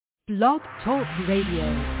Blog Talk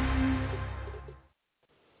Radio.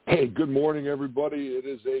 Hey, good morning, everybody. It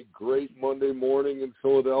is a great Monday morning in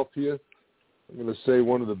Philadelphia. I'm going to say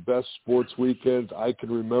one of the best sports weekends I can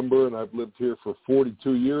remember, and I've lived here for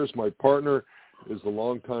 42 years. My partner is the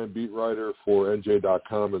longtime beat writer for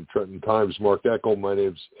NJ.com and Trenton Times, Mark Eckel. My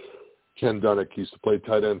name's Ken Dunnick. He used to play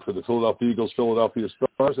tight end for the Philadelphia Eagles, Philadelphia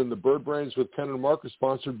Stars, and the Bird Brains with Ken and Mark is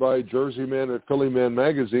sponsored by Jersey Man at Philly Man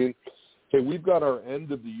Magazine. Hey, we've got our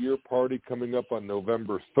end-of-the-year party coming up on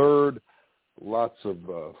November 3rd. Lots of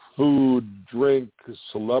food, drink,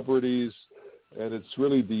 celebrities, and it's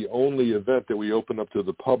really the only event that we open up to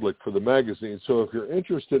the public for the magazine. So if you're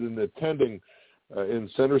interested in attending in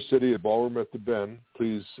Center City at Ballroom at the Ben,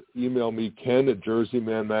 please email me, Ken at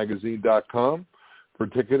jerseymanmagazine.com for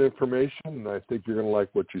ticket information, and I think you're going to like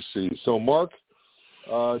what you see. So, Mark,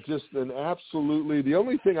 just an absolutely, the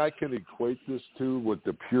only thing I can equate this to with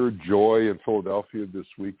the pure joy in Philadelphia this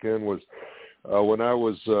weekend was when I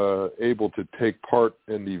was able to take part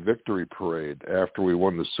in the victory parade after we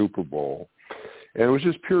won the Super Bowl. And it was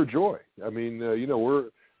just pure joy. I mean,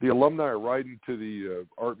 the alumni are riding to the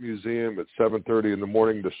art museum at 7:30 in the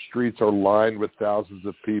morning. The streets are lined with thousands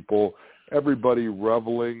of people, everybody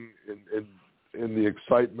reveling in the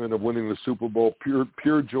excitement of winning the Super Bowl,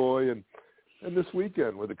 pure joy. And this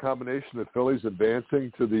weekend, with a combination of Phillies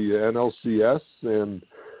advancing to the NLCS and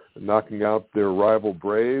knocking out their rival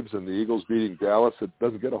Braves and the Eagles beating Dallas, it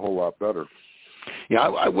doesn't get a whole lot better. Yeah,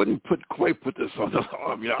 I wouldn't quite put this on the.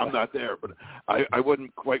 I mean, I'm not there, but I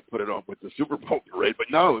wouldn't quite put it on with the Super Bowl parade.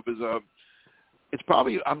 But no, it was. It's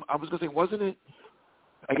probably. I was going to say, wasn't it?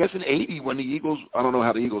 I guess in '80 when the Eagles. I don't know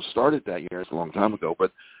how the Eagles started that year. It's a long time ago,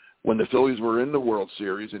 but when the Phillies were in the World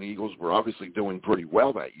Series and the Eagles were obviously doing pretty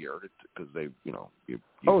well that year because they, they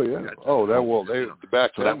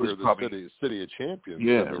back so then we were the probably, city of champions.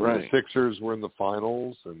 Yeah, I mean, right. The Sixers were in the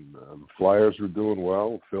finals, and the Flyers were doing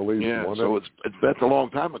well. Phillies won so it. that's a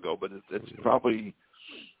long time ago, but it's probably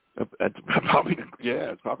it's probably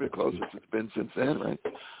the closest it's been since then, right?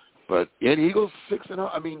 But yeah, the Eagles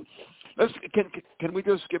 6-0. I mean, can we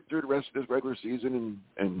just skip through the rest of this regular season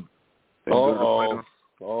and go to the playoffs?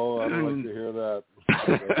 Oh, I don't like to hear that.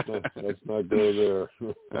 Let's not go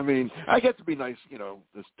there. I mean, I get to be nice, to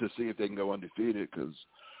see if they can go undefeated because,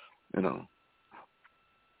 Well,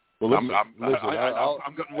 listen, I'm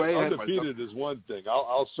getting way ahead of myself. Undefeated is one thing.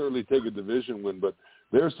 I'll certainly take a division win, but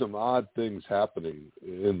there's some odd things happening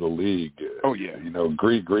in the league. Oh, yeah.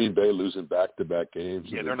 Green Bay losing back-to-back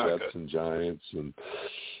games. Yeah, they're not Jets good. and Giants, and,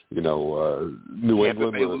 New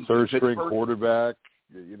England with a third-string quarterback.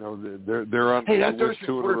 They're on. Hey, that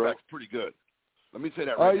third-string quarterback's pretty good. Let me say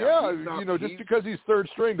that right now. Just because he's third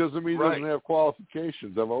string doesn't mean he doesn't have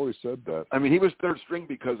qualifications. I've always said that. I mean, he was third string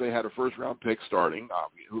because they had a first-round pick starting,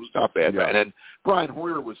 who's not bad. Yeah. And then Brian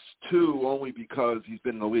Hoyer was 2 only because he's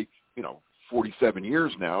been in the league, 47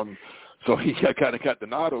 years now, and so he kind of got the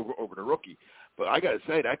nod over the rookie. But I got to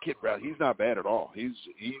say, that kid Brown, he's not bad at all.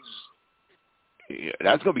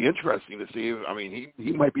 That's going to be interesting to see. I mean,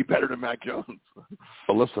 he might be better than Mac Jones.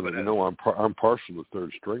 Well, listen, I'm partial to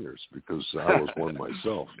third stringers because I was one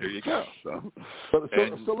myself. There you go. So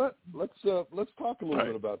let's talk a little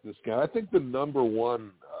bit about this guy. I think the number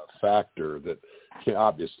one factor that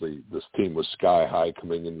obviously this team was sky high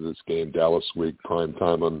coming into this game, Dallas week, prime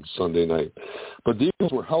time on Sunday night, but the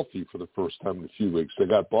Eagles were healthy for the first time in a few weeks. They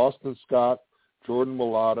got Boston Scott, Jordan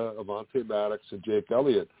Mailata, Avonte Maddox, and Jake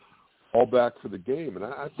Elliott all back for the game. And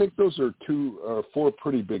I think those are 4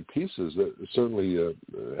 pretty big pieces that certainly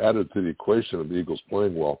added to the equation of the Eagles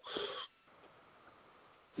playing well.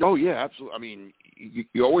 Oh, yeah, absolutely. I mean,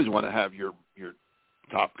 you always want to have your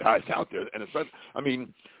top guys out there. And especially, I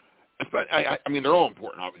mean, they're all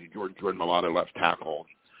important, obviously, Jordan Mailata, left tackle.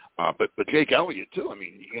 But Jake Elliott, too. I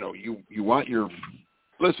mean, you want your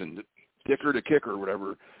 – listen, Dicker to kicker or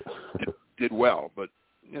whatever did well. But,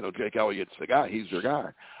 Jake Elliott's the guy. He's their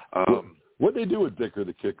guy. What did they do with Dicker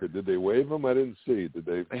the kicker? Did they waive him? I didn't see. Did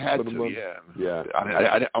they? They had put him to, on? Yeah.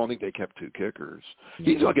 I don't think they kept 2 kickers.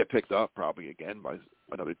 He's going to get picked up probably again by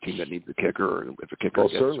another team that needs a kicker, or if a kicker. Well,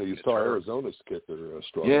 certainly you saw Arizona's kicker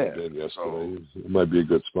struggle again yesterday. So, it might be a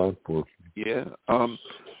good spot for him. Yeah.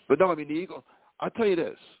 But no, I mean the Eagles. I'll tell you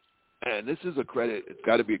this, and this is a credit. It's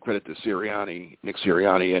got to be a credit to Nick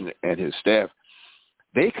Sirianni, and his staff.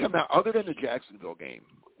 They come out, other than the Jacksonville game,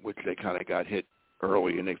 which they kind of got hit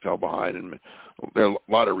early and they fell behind, and there are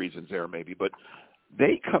a lot of reasons there maybe, but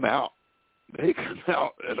they come out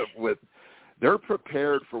with they're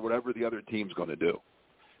prepared for whatever the other team's going to do.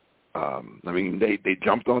 I mean, they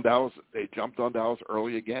jumped on Dallas. They jumped on Dallas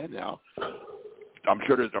early again. Now I'm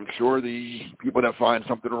sure the people that find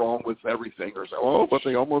something wrong with everything are saying, "Oh, but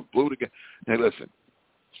they almost blew it again." Hey, listen,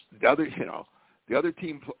 the other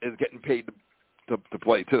team is getting paid to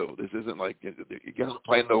play too. This isn't like you're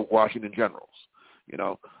playing the Washington Generals,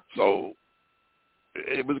 So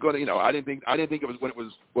it was going to, I didn't think it was when it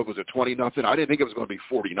was, what was it, 20-0. I didn't think it was going to be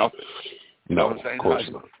 40-0. You know what I'm saying? Of course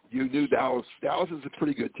not. You knew Dallas. Dallas is a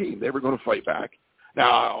pretty good team. They were going to fight back.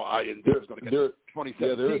 Now, I didn't think it was going to get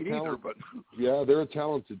 2017 either. But yeah, they're a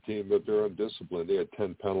talented team, but they're undisciplined. They had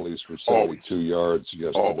 10 penalties for 72 yards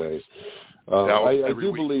yesterday. I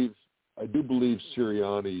do believe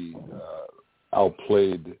Sirianni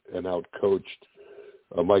outplayed and outcoached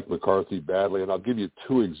Mike McCarthy badly, and I'll give you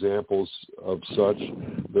two examples of such.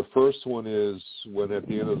 The first one is when at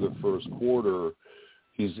the end of the first quarter,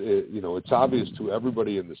 it's obvious to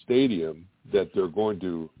everybody in the stadium that they're going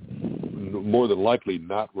to more than likely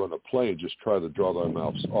not run a play and just try to draw them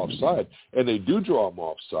offside. And they do draw them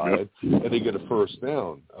offside, and they get a first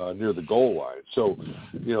down near the goal line. So,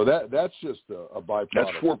 that's just a byproduct.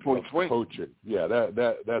 That's 4-point swing. Coaching. Yeah,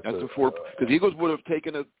 that's a 4. Because the Eagles would have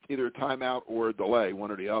taken either a timeout or a delay,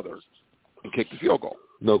 one or the other, and kicked the field goal.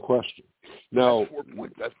 No question. Now,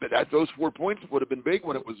 that's 4 points. Those 4 points would have been big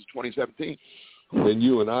when it was 2017. And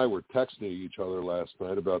you and I were texting each other last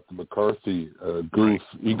night about the McCarthy goof.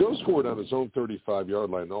 He goes for it on his own 35-yard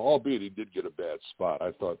line. Now, albeit he did get a bad spot.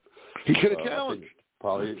 I thought he should have challenged.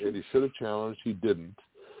 And he should have challenged. He didn't.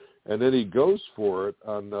 And then he goes for it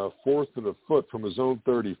on 4th and a foot from his own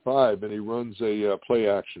 35, and he runs a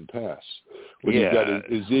play-action pass. When you've got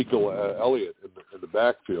Ezekiel Elliott in the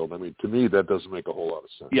backfield. I mean, to me, that doesn't make a whole lot of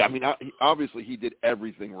sense. Yeah, I mean, obviously he did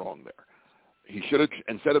everything wrong there. He should have,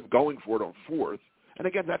 instead of going for it on 4th, and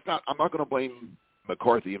again, I'm not going to blame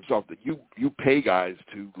McCarthy himself, that you pay guys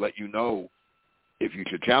to let you know if you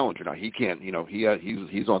should challenge or not. He can't, he's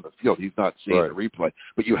on the field. He's not seeing the replay.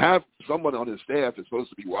 But you have someone on his staff that's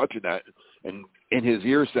supposed to be watching that and in his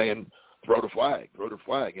ear saying, throw the flag. Well,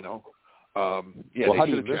 how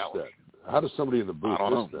do you miss that? How does somebody in the booth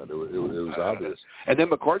miss that? It was obvious. And then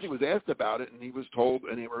McCarthy was asked about it, and he was told,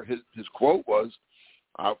 and his quote was,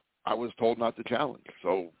 I was told not to challenge.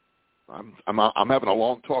 So I'm having a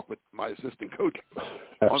long talk with my assistant coach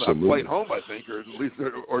on that flight home, I think, or at least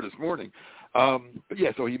or this morning. But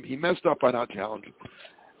yeah, so he messed up by not challenging.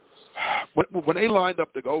 When they lined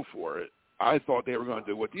up to go for it, I thought they were going to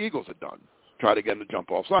do what the Eagles had done, try to get him to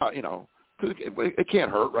jump offside. Because it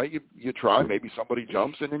can't hurt, right? You try, maybe somebody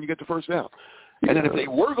jumps, and then you get the first down. And then if they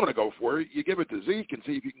were going to go for it, you give it to Zeke and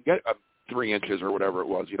see if you can get 3 inches or whatever it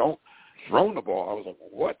was. You don't throw the ball. I was like,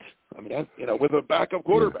 what? I mean, with a backup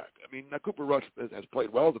quarterback. I mean, Cooper Rush has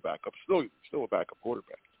played well as a backup. Still a backup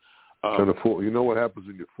quarterback. Trying to fool. You know what happens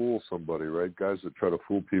when you fool somebody, right? Guys that try to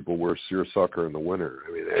fool people wear seersucker in the winter.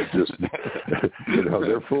 I mean, it just,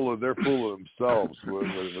 they're fooling themselves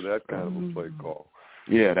with that kind of a play call.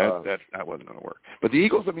 Yeah, that wasn't going to work. But the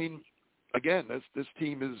Eagles, I mean, again, this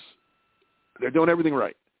team they're doing everything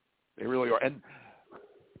right. They really are. And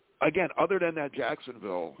again, other than that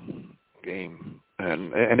Jacksonville game,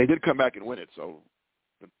 and they did come back and win it, so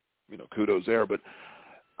kudos there. But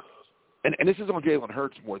and this is on Jalen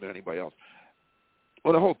Hurts more than anybody else.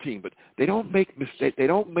 Well, the whole team, but they don't make mistakes. They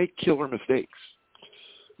don't make killer mistakes.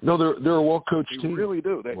 No, they're a well-coached team. They really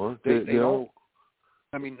do. They don't.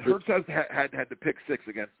 I mean, Hurts had the pick 6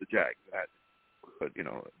 against the Jags,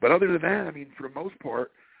 but other than that, I mean, for the most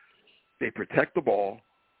part, they protect the ball.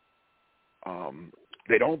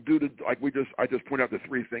 They don't do I just pointed out the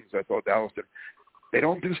 3 things I thought Dallas did. They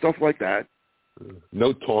don't do stuff like that.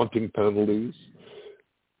 No taunting penalties.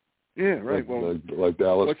 Yeah, right. Like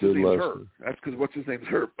Dallas did last year. That's because what's his name's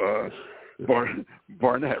hurt?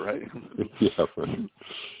 Barnett, right? Yeah, right.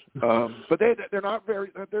 But they're not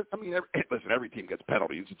very. I mean, listen, every team gets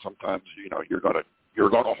penalties, and sometimes you're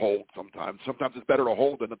gonna hold. Sometimes it's better to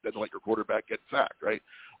hold than let your quarterback get sacked, right?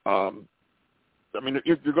 I mean,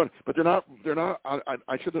 you're going, but they're not.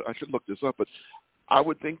 I should look this up, but I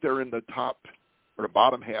would think they're in the top or the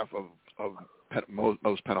bottom half of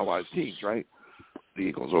most penalized teams, right? The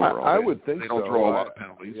Eagles overall. I would think they don't draw a lot of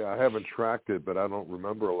penalties. Yeah, I haven't tracked it, but I don't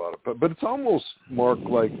remember a lot of. But it's almost, Mark,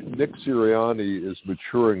 like Nick Sirianni is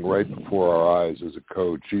maturing right before our eyes as a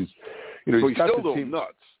coach. He's got still the a little team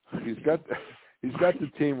nuts. He's got the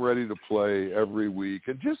team ready to play every week,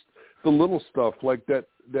 and just the little stuff like that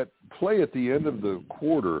play at the end of the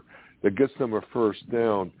quarter that gets them a first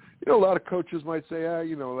down. A lot of coaches might say,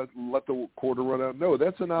 let the quarter run out. No,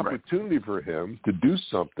 that's an opportunity for him to do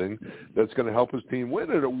something that's going to help his team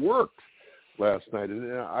win, and it worked last night.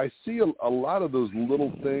 And I see a lot of those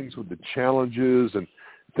little things with the challenges and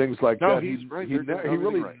things like no, that. He's right. He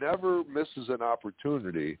really never misses an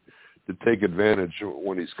opportunity to take advantage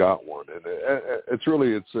when he's got one, and it's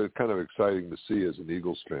kind of exciting to see as an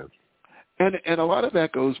Eagles fan. And a lot of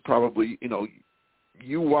that goes probably,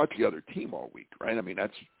 you watch the other team all week, right? I mean,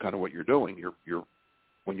 that's kind of what you're doing. You're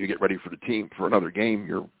when you get ready for the team for another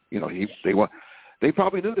game, they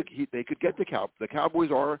probably knew that they could get the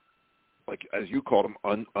Cowboys are, like as you called them,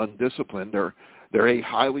 undisciplined. They're a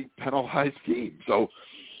highly penalized team. So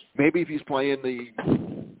maybe if he's playing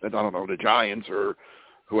the Giants or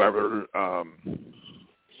whoever,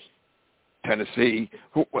 Tennessee,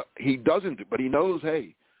 he doesn't, but he knows,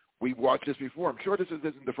 hey, we've watched this before. I'm sure this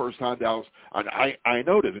isn't the first time Dallas. And I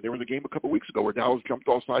noted that there was a game a couple of weeks ago where Dallas jumped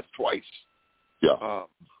off sides twice. Yeah.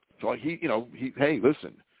 So hey,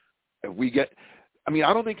 listen, if we get, I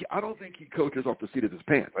don't think he coaches off the seat of his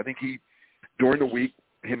pants. I think during the week,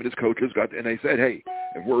 him and his coaches and they said, hey,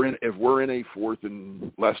 if we're in a 4th and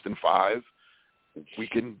less than 5, we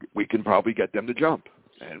can probably get them to jump.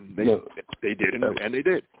 And they did, and they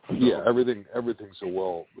did. Yeah, everything's a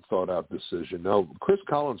well thought out decision. Now, Chris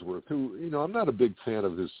Collinsworth, who I'm not a big fan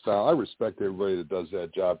of his style. I respect everybody that does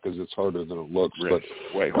that job because it's harder than it looks. But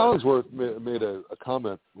Collinsworth made a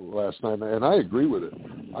comment last night, and I agree with it.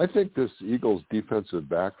 I think this Eagles defensive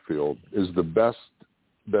backfield is the best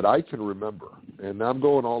that I can remember, and I'm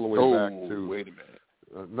going all the way back to. Wait a minute.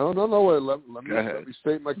 No. Let me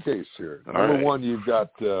state my case here. Number one, you've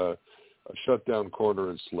got a shutdown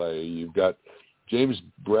corner in Slay. You've got James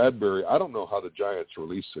Bradbury. I don't know how the Giants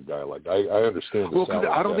release a guy like I understand. Well, because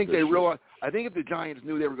I don't think they realize. I think if the Giants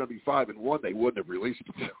knew they were going to be 5-1, they wouldn't have released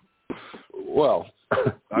him. Well,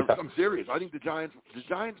 I'm serious. I think the Giants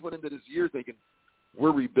went into this year thinking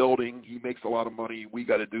we're rebuilding. He makes a lot of money. We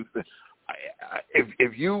got to do.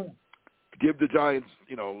 If you give the Giants,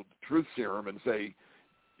 truth serum and say,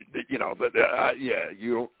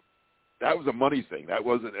 that was a money thing. That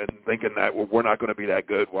wasn't, and thinking that we're not going to be that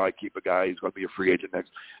good. Why keep a guy who's going to be a free agent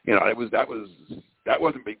next? That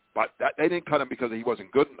wasn't big. But they didn't cut him because he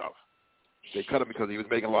wasn't good enough. They cut him because he was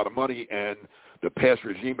making a lot of money, and the past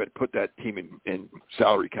regime had put that team in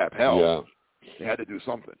salary cap hell. Yeah. They had to do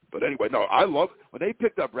something. But anyway, no, I love when they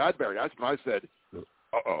picked up Bradbury. That's when I said,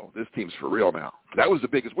 this team's for real now. That was the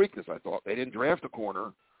biggest weakness, I thought. They didn't draft a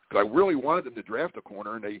corner because I really wanted them to draft a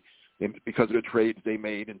corner, and because of the trades they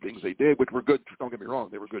made and things they did, which were good. Don't get me wrong,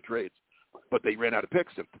 they were good trades, but they ran out of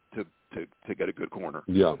picks to get a good corner.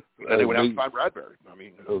 Yeah, and they went out and found Bradbury.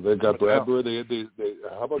 They got Bradbury. They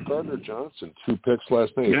how about Gardner Johnson? 2 picks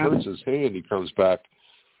last night. He hurts his hand. He comes back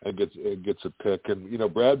and gets a pick. And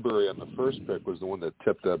Bradbury on the first pick was the one that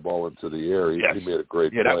tipped that ball into the air. He made a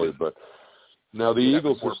great play, but. Now, the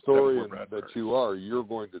Eagles historian that you are, you're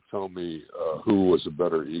going to tell me who was a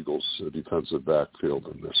better Eagles defensive backfield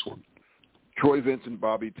in this one. Troy Vincent,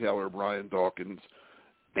 Bobby Taylor, Brian Dawkins,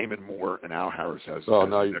 Damon Moore, and Al Harris has. Oh,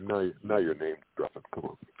 now you're name dropping. Come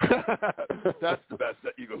on. That's the best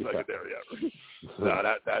Eagles secondary ever. No,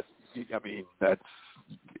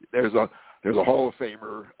 there's a Hall of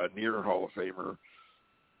Famer, a near Hall of Famer.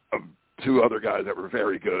 2 other guys that were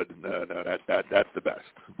very good. No, that's the best.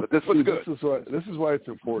 But this was good. This is why it's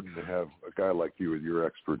important to have a guy like you with your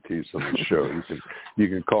expertise on the show. You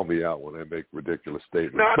can call me out when I make ridiculous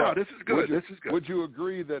statements. No, this is good. This is good. Would you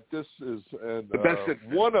agree that this is the best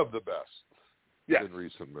one of the best in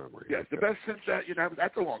recent memory? Yes, the best since that.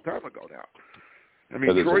 That's a long time ago now.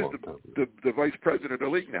 Troy's the vice president of the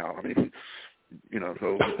league now.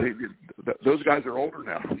 So those guys are older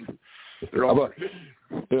now. They're older.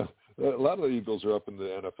 A lot of the Eagles are up in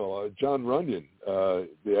the NFL. John Runyon, the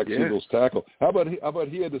ex-Eagles tackle. How about he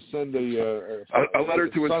had to send a letter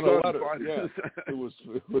to his son? Yeah,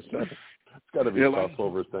 it's got to be tough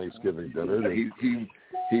over Thanksgiving dinner. It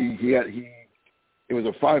was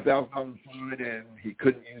a $5,000 fine, and he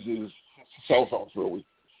couldn't use his cell phone for a week.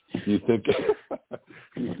 Do you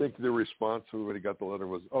think the response when he got the letter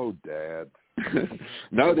was, "Oh, Dad"?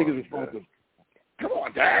 No, I think his response was, "Come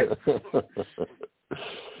on, Dad."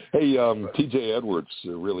 Hey, T.J. Edwards,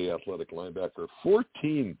 a really athletic linebacker,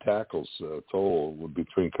 14 tackles total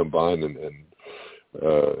between combined and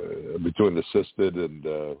between assisted and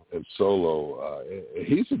solo.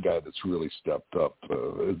 He's a guy that's really stepped up.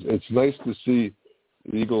 It's nice to see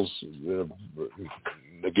the Eagles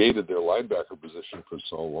negated their linebacker position for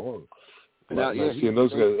so long. Seeing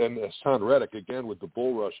those guys, and Hassan Reddick again with the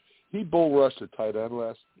bull rush. He bull rushed a tight end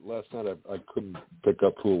last night. I couldn't pick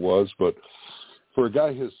up who it was, but. For a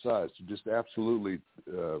guy his size to just absolutely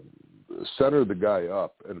center the guy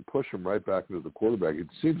up and push him right back into the quarterback, he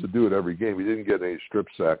seems to do it every game. He didn't get any strip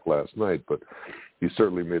sack last night, but he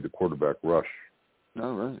certainly made the quarterback rush.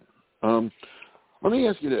 All right. Let me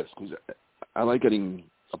ask you this, because I like getting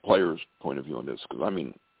a player's point of view on this, because, I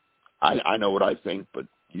mean, I know what I think, but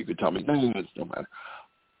you could tell me, no, it don't matter.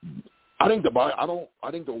 I think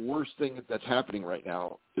the worst thing that's happening right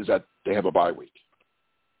now is that they have a bye week.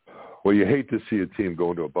 Well, you hate to see a team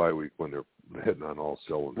go into a bye week when they're hitting on all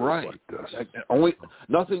cylinders like this. Only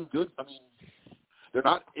nothing good. I mean, they're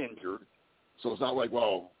not injured, so it's not like,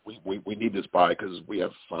 well, we need this bye because we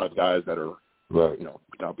have 5 guys that are right.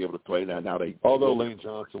 Not be able to play now. Although Lane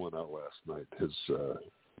Johnson went out last night, his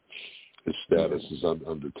status is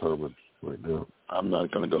undetermined right now. I'm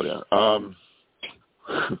not going to go there.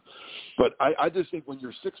 But I just think when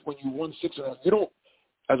you won 6, you don't.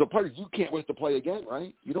 As a player, you can't wait to play again,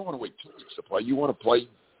 right? You don't want to wait 2 weeks to play. You want to play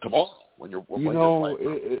tomorrow when you're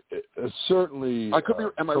playing. It certainly. I could be.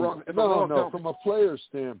 Am I wrong? No. From a player's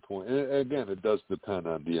standpoint, and again, it does depend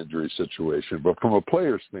on the injury situation. But from a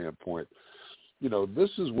player's standpoint, this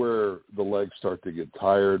is where the legs start to get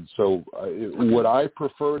tired. So, would I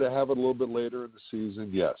prefer to have it a little bit later in the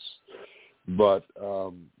season? Yes, but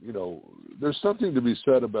there's something to be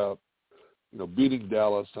said about beating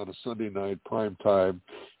Dallas on a Sunday night, prime time,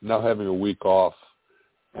 now having a week off,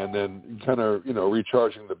 and then kind of,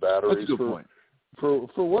 recharging the batteries. That's a good point.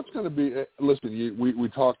 For what's going to be – listen, we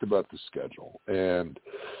talked about the schedule, and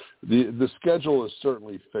the schedule is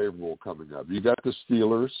certainly favorable coming up. You got the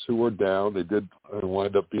Steelers, who are down. They did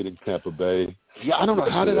wind up beating Tampa Bay. Yeah, I don't know.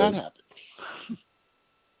 How did that happen?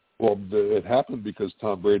 Well, it happened because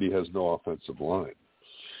Tom Brady has no offensive line.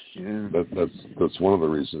 Yeah. That's one of the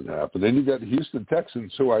reasons it happened. Then you got Houston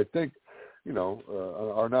Texans, who I think,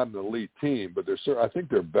 are not an elite team, but I think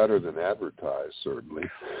they're better than advertised, certainly.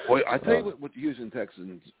 Well, I tell you what the Houston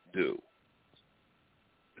Texans do.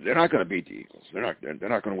 They're not going to beat the Eagles. They're not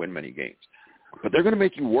going to win many games, but they're going to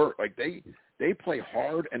make you work. Like they play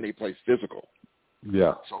hard and they play physical.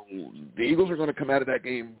 Yeah. So the Eagles are going to come out of that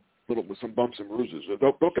game with some bumps and bruises.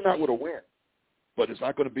 They'll come out with a win, but it's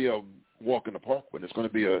not going to be a walk in the park win. It's going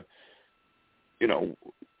to be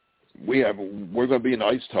we're going to be in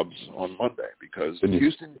ice tubs on Monday because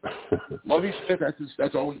Houston, Lovie Smith,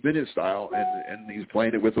 that's always been his style, and he's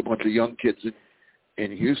playing it with a bunch of young kids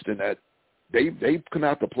in Houston that they come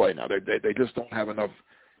out to play now. They just don't have enough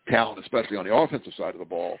talent, especially on the offensive side of the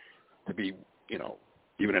ball, to be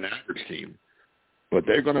even an average team. But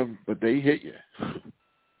they hit you.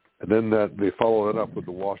 And then they follow it up with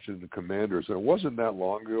the Washington Commanders. And it wasn't that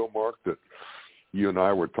long ago, Mark, that you and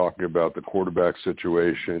I were talking about the quarterback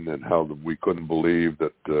situation and how we couldn't believe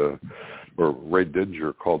that, or Ray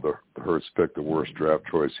Didinger called the Hurts pick the worst draft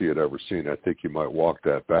choice he had ever seen. I think you might walk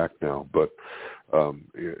that back now. But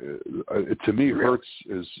to me, Hurts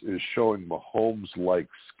is showing Mahomes-like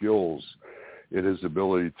skills in his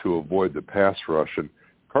ability to avoid the pass rush. And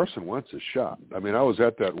Carson Wentz is shot. I mean, I was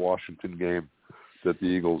at that Washington game that the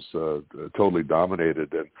Eagles totally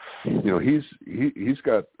dominated, and he's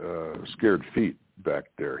got scared feet back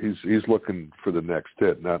there. He's looking for the next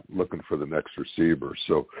hit, not looking for the next receiver.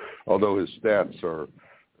 So, although his stats are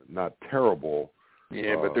not terrible,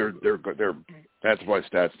 but they're that's why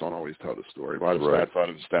stats don't always tell the story. A lot of stats out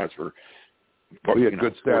of the stats were. He had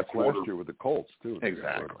good stats last year with the Colts too.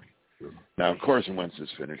 Exactly. Now Carson Wentz is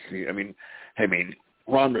finished. I mean.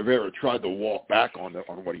 Ron Rivera tried to walk back on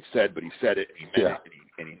what he said, but he said it and he meant it,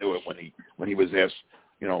 and he knew it when he was asked,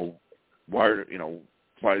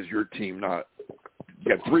 why is your team not?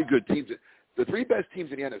 You have 3 good teams. The 3 best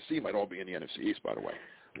teams in the NFC might all be in the NFC East, by the way.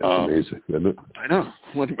 That's amazing, isn't it? I know.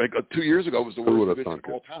 2 years ago was the worst division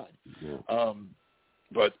of all time. Yeah.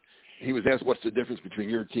 But he was asked, what's the difference between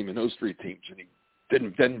your team and those 3 teams, and he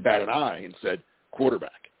didn't bat an eye and said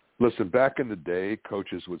quarterback. Listen, back in the day,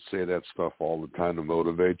 coaches would say that stuff all the time to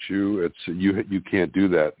motivate you. You can't do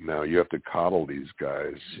that now. You have to coddle these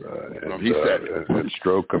guys and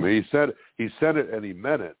stroke them. He said it, and he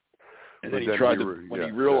meant it. And then he tried when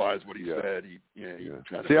he realized what he said, he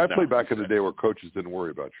tried to. See, I played back in the day where coaches didn't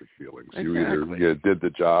worry about your feelings. Exactly. You either did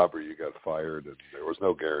the job or you got fired, and there was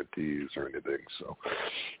no guarantees or anything. So,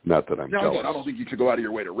 not that I'm jealous. I don't think you should go out of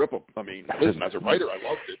your way to rip them. I mean, listen, as a writer, I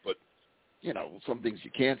loved it, but. Some things you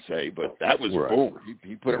can't say, but that was boom.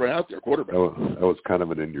 He put it right out there, quarterback. That was kind of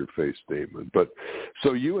an in-your-face statement. But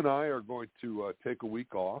so you and I are going to take a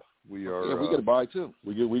week off. We get a bye too.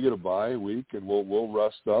 We get a bye week, and we'll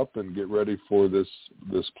rest up and get ready for this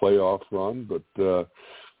playoff run. But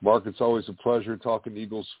Mark, it's always a pleasure talking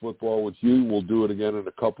Eagles football with you. We'll do it again in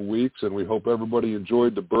a couple weeks, and we hope everybody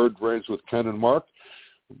enjoyed the Bird Brains with Ken and Mark.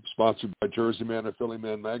 Sponsored by Jersey Man and Philly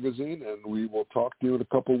Man Magazine, and we will talk to you in a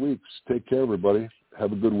couple of weeks. Take care, everybody.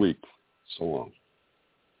 Have a good week. So long.